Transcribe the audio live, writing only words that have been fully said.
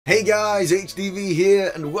Hey guys, HDvee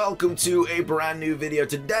here, and welcome to a brand new video.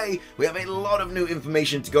 Today, we have a lot of new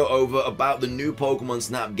information to go over about the new Pokemon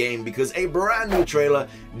Snap game because a brand new trailer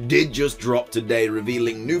did just drop today,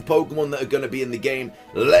 revealing new Pokemon that are going to be in the game,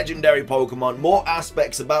 legendary Pokemon, more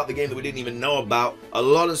aspects about the game that we didn't even know about, a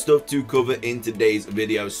lot of stuff to cover in today's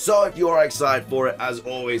video. So if you're excited for it, as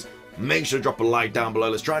always, make sure to drop a like down below.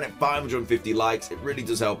 Let's try and hit 550 likes. It really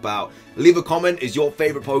does help out. Leave a comment. Is your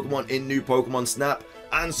favorite Pokemon in new Pokemon Snap?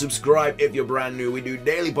 And subscribe if you're brand new. We do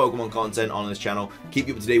daily Pokemon content on this channel. Keep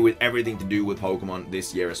you up to date with everything to do with Pokemon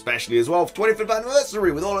this year, especially as well. 25th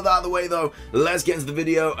anniversary. With all of that out of the way though, let's get into the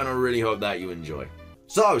video, and I really hope that you enjoy.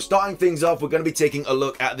 So, starting things off, we're going to be taking a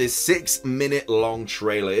look at this 6-minute long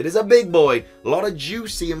trailer. It is a big boy, a lot of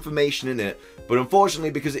juicy information in it, but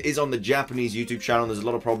unfortunately, because it is on the Japanese YouTube channel, there's a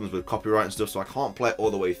lot of problems with copyright and stuff, so I can't play it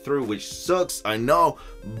all the way through, which sucks, I know,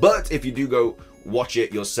 but if you do go watch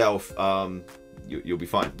it yourself, you'll be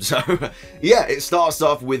fine. So, yeah, it starts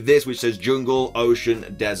off with this, which says Jungle,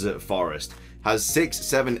 Ocean, Desert, Forest. Has 6,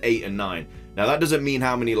 7, 8, and 9. Now, that doesn't mean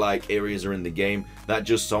how many, like, areas are in the game. That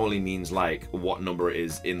just solely means, like, what number it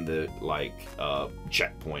is in the, like,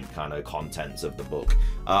 checkpoint kind of contents of the book.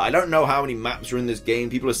 I don't know how many maps are in this game.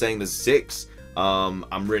 People are saying there's 6.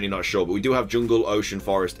 I'm really not sure, but we do have Jungle, Ocean,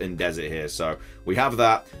 Forest, and Desert here, so we have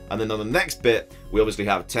that. And then on the next bit, we obviously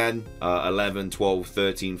have 10, 11, 12,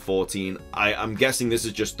 13, 14. I'm guessing this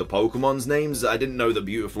is just the Pokemon's names. I didn't know that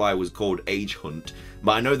Beautifly was called Age Hunt,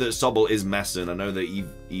 but I know that Sobble is Messin. I know that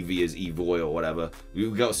Eevee is Evoy or whatever.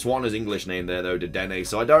 We've got Swanna's English name there, though, Dedenne,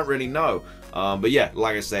 so I don't really know. But yeah,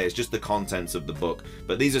 like I say, it's just the contents of the book.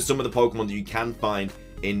 But these are some of the Pokemon that you can find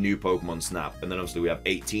in new Pokemon Snap. And then obviously we have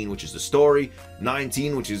 18, which is the story,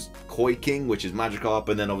 19, which is Koi King, which is Magikarp,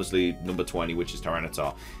 and then obviously number 20, which is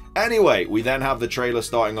Tyranitar. Anyway, we then have the trailer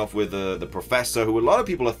starting off with the Professor, who a lot of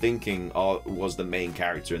people are thinking was the main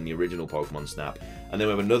character in the original Pokemon Snap. And then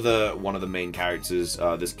we have another one of the main characters,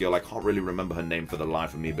 this girl, I can't really remember her name for the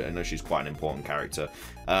life of me, but I know she's quite an important character.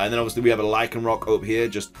 And then obviously we have a Lycanroc up here,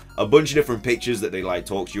 just a bunch of different pictures that they like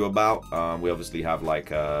talk to you about. We obviously have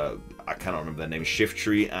like, I cannot remember their names,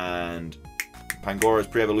 Shiftry and Pangora's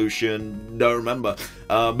pre-evolution, don't remember.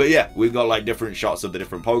 But yeah, we've got like different shots of the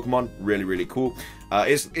different Pokemon, really, really cool.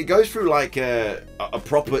 It goes through like a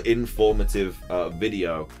proper informative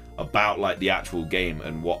video about like the actual game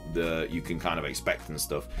and what you can kind of expect and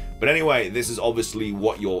stuff. But anyway, this is obviously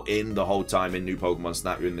what you're in the whole time in new Pokemon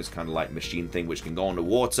Snap. You're in this kind of like machine thing which can go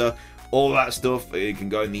underwater, all that stuff. It can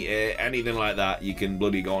go in the air, anything like that. You can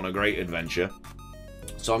bloody go on a great adventure.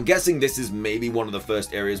 So I'm guessing this is maybe one of the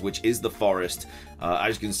first areas, which is the forest.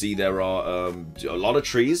 As you can see, there are a lot of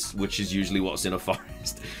trees, which is usually what's in a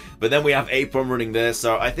forest. But then we have Apron running there,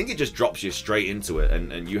 so I think it just drops you straight into it,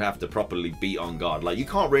 and you have to properly be on guard. Like, you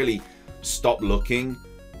can't really stop looking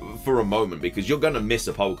for a moment, because you're going to miss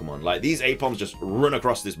a Pokemon. Like, these Apoms just run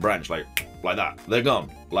across this branch, like that. They're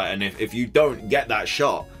gone. Like, and if you don't get that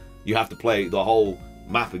shot, you have to play the whole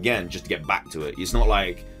map again just to get back to it. It's not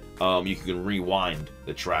like you can rewind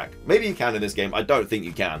the track. Maybe you can in this game. I don't think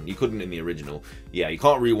you can. You couldn't in the original. Yeah, you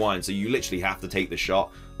can't rewind, so you literally have to take the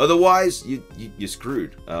shot. Otherwise, you're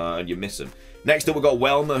screwed, and you're missing. Next up, we've got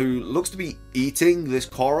Welmer, who looks to be eating this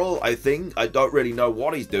coral, I think. I don't really know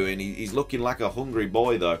what he's doing. He's looking like a hungry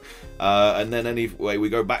boy, though. And then anyway, we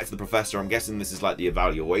go back to the Professor. I'm guessing this is like the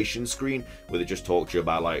evaluation screen, where they just talk to you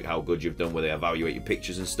about like how good you've done, where they evaluate your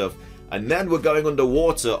pictures and stuff. And then we're going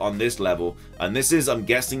underwater on this level, and this is, I'm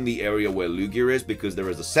guessing, the area where Lugia is, because there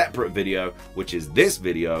is a separate video, which is this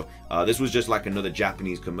video. This was just like another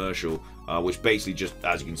Japanese commercial, which basically just,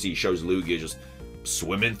 as you can see, shows Lugia just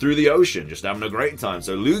swimming through the ocean, just having a great time.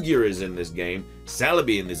 So Lugia is in this game,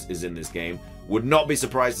 Celebi is in this game. Would not be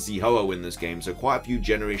surprised to see Ho-Oh in this game. So quite a few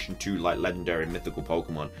Generation 2 like legendary and mythical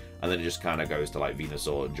Pokemon. And then it just kind of goes to like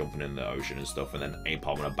Venusaur jumping in the ocean and stuff. And then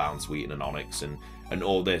Apom and a Bounsweet and an Onix and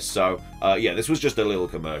all this. So yeah, this was just a little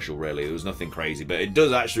commercial really. There was nothing crazy. But it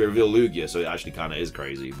does actually reveal Lugia, so it actually kind of is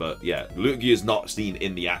crazy. But yeah, Lugia is not seen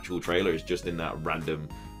in the actual trailer. It's just in that random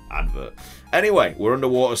advert. Anyway, we're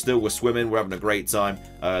underwater still, we're swimming, we're having a great time.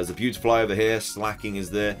 There's a Beautifly over here, Slacking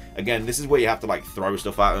is there. Again, this is where you have to like throw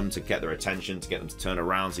stuff at them to get their attention, to get them to turn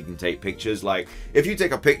around so you can take pictures. Like, if you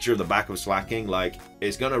take a picture of the back of Slacking, like,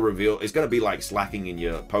 it's gonna be like Slacking in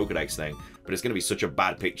your Pokedex thing, but it's gonna be such a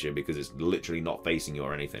bad picture because it's literally not facing you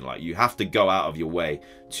or anything. Like, you have to go out of your way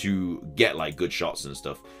to get like good shots and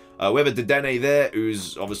stuff. We have a Dedenne there,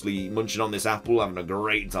 who's obviously munching on this apple, having a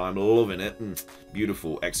great time, loving it.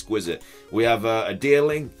 Beautiful, exquisite. We have a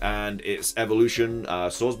Deerling and its evolution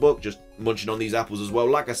source book, just munching on these apples as well.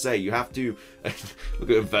 Like I say, you have to look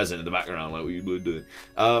at a pheasant in the background, like what you were doing.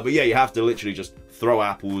 But yeah, you have to literally just throw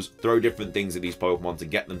apples, throw different things at these Pokemon to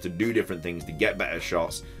get them to do different things, to get better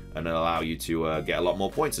shots, and then allow you to get a lot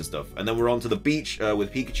more points and stuff. And then we're on to the beach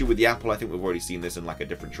with Pikachu with the apple. I think we've already seen this in like a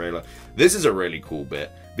different trailer. This is a really cool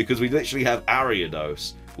bit because we literally have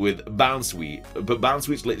Ariados with Bounsweet, but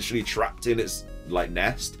Bounsweet's literally trapped in its like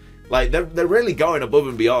nest. Like they're really going above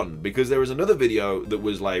and beyond, because there was another video that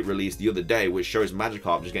was like released the other day which shows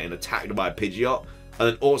Magikarp just getting attacked by a Pidgeot, and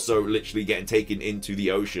then also literally getting taken into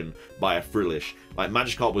the ocean by a Frillish. Like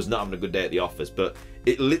Magikarp was not having a good day at the office, but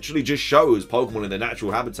it literally just shows Pokemon in their natural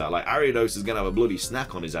habitat. Like Ariados is gonna have a bloody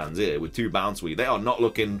snack on his hands here with 2 Bounsweet. They are not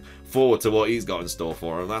looking forward to what he's got in store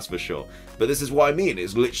for him, that's for sure. But this is what I mean.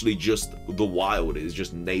 It's literally just the wild. It's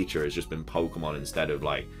just nature. It's just been Pokemon instead of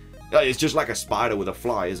like. It's just like a spider with a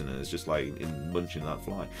fly, isn't it? It's just like munching that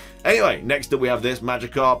fly. Anyway, next up we have this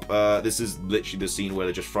Magikarp. This is literally the scene where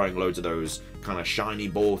they're just throwing loads of those kind of shiny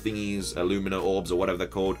ball thingies, Illumina orbs or whatever they're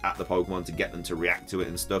called, at the Pokemon to get them to react to it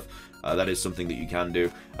and stuff. That is something that you can do.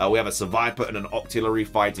 We have a Seviper and an Octillery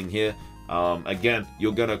fighting here. Again,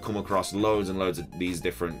 you're going to come across loads and loads of these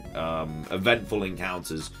different eventful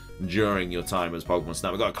encounters during your time as Pokemon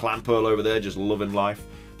Snap. We've got a Clamperl over there just loving life.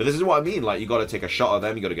 But this is what I mean, like, you got to take a shot of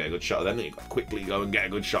them, you got to get a good shot of them, then you got to quickly go and get a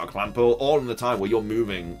good shot of Clamperl, all in the time where you're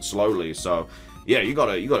moving slowly. So yeah, you got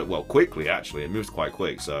to, well, quickly actually, it moves quite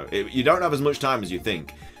quick, so you don't have as much time as you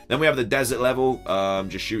think. Then we have the desert level,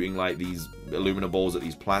 just shooting like these Illumina balls at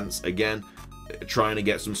these plants, again, trying to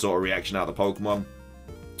get some sort of reaction out of the Pokemon.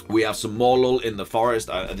 We have some Morlul in the forest.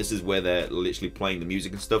 This is where they're literally playing the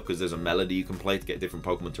music and stuff, because there's a melody you can play to get different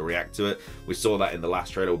Pokemon to react to it. We saw that in the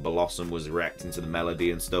last trailer where Blossom was reacting to the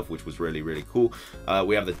melody and stuff, which was really, really cool.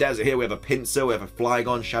 We have the desert here. We have a Pinsir. We have a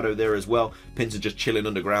Flygon Shadow there as well. Pinsir just chilling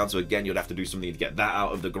underground, so again, you'd have to do something to get that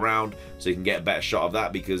out of the ground so you can get a better shot of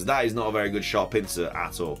that, because that is not a very good shot Pinsir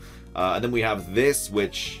at all. And then we have this,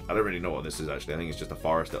 which I don't really know what this is actually. I think it's just a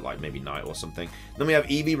forest at like maybe night or something. Then we have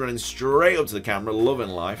Eevee running straight up to the camera, loving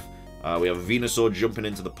life. We have a Venusaur jumping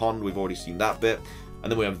into the pond. We've already seen that bit. And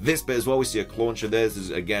then we have this bit as well. We see a Clauncher there. This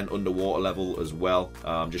is again underwater level as well.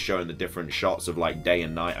 Just showing the different shots of like day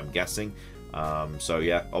and night, I'm guessing. So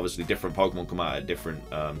yeah, obviously different Pokemon come out at different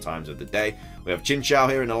times of the day. We have Chinchou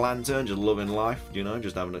here in a lantern, just loving life, you know,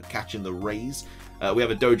 just having a catching the rays. We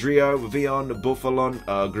have a Dodrio, Vion, Buffalon,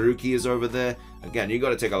 Grookey is over there. Again, you got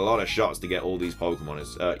to take a lot of shots to get all these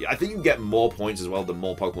Pokemon. I think you get more points as well the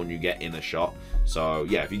more Pokemon you get in a shot. So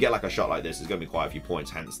yeah, if you get like a shot like this, it's going to be quite a few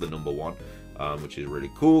points, hence the #1, which is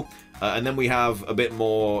really cool. And then we have a bit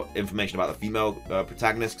more information about the female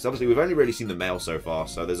protagonist, because obviously we've only really seen the male so far.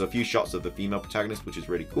 So there's a few shots of the female protagonist, which is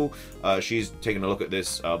really cool. She's taking a look at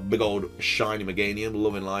this big old shiny Meganium,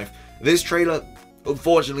 loving life. This trailer,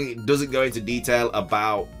 unfortunately, doesn't go into detail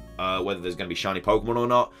about whether there's going to be shiny Pokemon or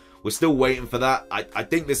not. We're still waiting for that. I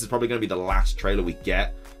think this is probably going to be the last trailer we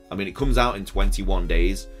get. I mean, it comes out in 21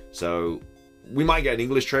 days, so we might get an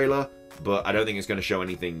English trailer, but I don't think it's going to show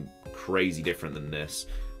anything crazy different than this,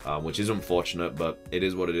 which is unfortunate, but it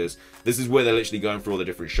is what it is. This is where they're literally going through all the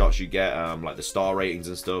different shots you get, like the star ratings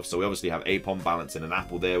and stuff. So we obviously have Apom balancing an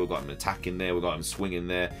apple there. We've got him attacking there. We've got him swinging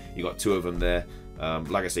there. You got 2 of them there.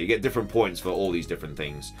 Like I say, you get different points for all these different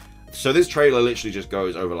things. So this trailer literally just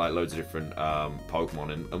goes over like loads of different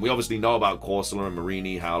Pokemon, and we obviously know about Corsola and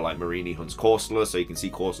Mareanie, how like Mareanie hunts Corsola, so you can see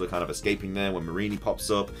Corsola kind of escaping there when Mareanie pops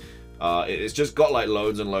up. It's just got like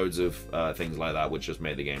loads and loads of things like that, which just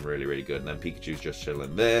made the game really, really good. And then Pikachu's just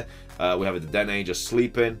chilling there. We have a Dedenne just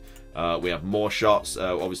sleeping. We have more shots.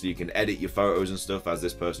 Obviously you can edit your photos and stuff, as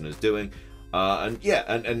this person is doing. And yeah,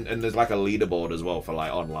 and there's like a leaderboard as well for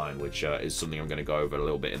like online, which is something I'm going to go over a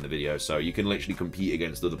little bit in the video. So you can literally compete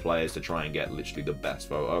against other players to try and get literally the best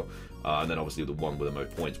photo, and then obviously the one with the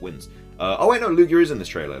most points wins. Oh wait, no, Lugia is in this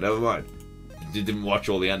trailer, never mind. Didn't watch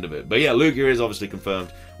all the end of it, but yeah, Lugia is obviously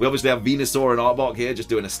confirmed. We obviously have Venusaur and Arbok here just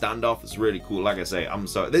doing a standoff. It's really cool. Like I say, I'm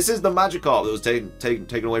sorry, this is the Magikarp that was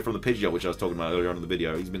taken away from the Pidgeot, which I was talking about earlier on in the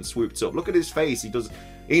video. He's been swooped up. Look at his face.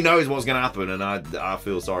 He knows what's going to happen, and I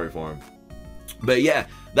feel sorry for him. But yeah,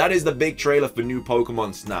 that is the big trailer for new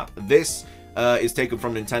Pokemon Snap. This is taken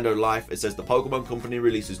from Nintendo Life. It says the Pokemon Company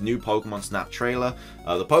releases new Pokemon Snap trailer.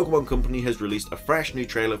 The Pokemon Company has released a fresh new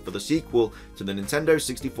trailer for the sequel to the Nintendo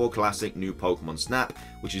 64 classic New Pokemon Snap,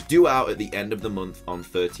 which is due out at the end of the month on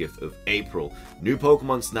 30th of April. New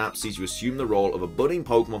Pokemon Snap sees you assume the role of a budding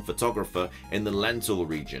Pokemon photographer in the Lental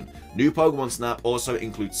region. New Pokemon Snap also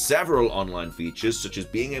includes several online features, such as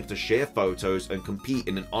being able to share photos and compete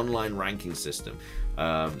in an online ranking system.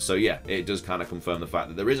 So yeah, it does kind of confirm the fact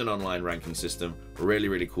that there is an online ranking system. Really,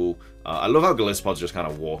 really cool. I love how Gallistopod's just kind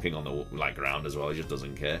of walking on the ground as well. He just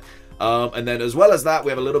doesn't care. And then as well as that, we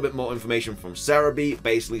have a little bit more information from HDvee,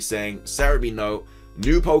 basically saying, HDvee note,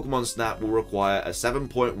 new Pokemon Snap will require a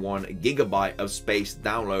 7.1 gigabyte of space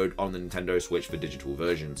download on the Nintendo Switch for digital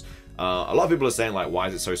versions. A lot of people are saying, like, why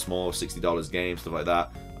is it so small, $60 game, stuff like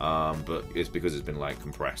that. But it's because it's been, like,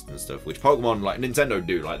 compressed and stuff, which Pokemon, like, Nintendo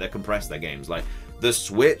do. Like, they compress their games. Like, the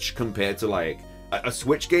Switch compared to, like, a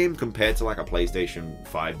Switch game compared to, like, a PlayStation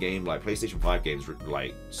 5 game. Like, PlayStation 5 games were,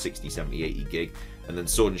 like, 60, 70, 80 gig. And then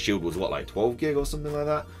Sword and Shield was, what, like, 12 gig or something like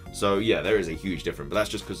that? So, yeah, there is a huge difference. But that's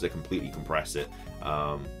just because they completely compress it.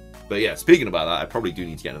 But yeah, speaking about that, I probably do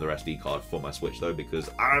need to get another SD card for my Switch, though, because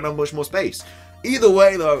I don't have much more space. Either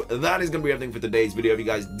way, though, that is going to be everything for today's video. If you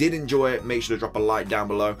guys did enjoy it, make sure to drop a like down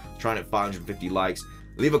below. Trying at 550 likes.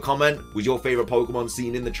 Leave a comment with your favorite Pokemon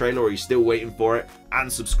seen in the trailer, or are you still waiting for it?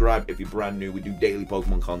 And subscribe if you're brand new. We do daily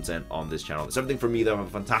Pokemon content on this channel. That's everything from me, though. Have a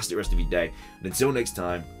fantastic rest of your day. And until next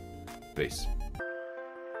time, peace.